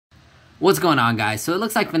What's going on, guys? So it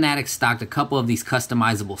looks like Fanatics stocked a couple of these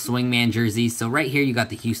customizable Swingman jerseys. So right here you got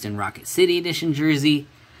the Houston Rocket City Edition jersey.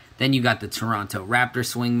 Then you got the Toronto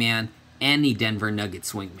Raptors Swingman and the Denver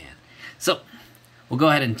Nuggets Swingman. So we'll go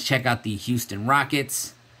ahead and check out the Houston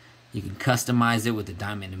Rockets. You can customize it with the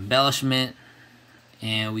diamond embellishment.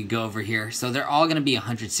 And we go over here. So they're all going to be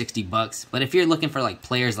 $160. But if you're looking for like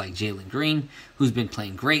players like Jalen Green, who's been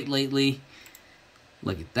playing great lately,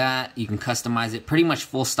 look at that. You can customize it. Pretty much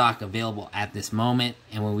full stock available at this moment.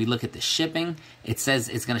 And when we look at the shipping, it says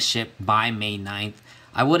it's going to ship by May 9th.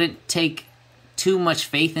 I wouldn't take too much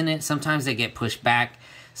faith in it. Sometimes they get pushed back.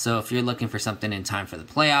 So if you're looking for something in time for the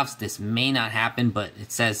playoffs, this may not happen. But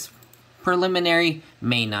it says preliminary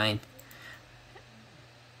May 9th.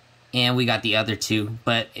 And we got the other two.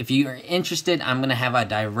 But if you are interested, I'm going to have a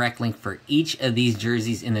direct link for each of these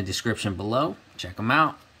jerseys in the description below. Check them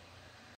out.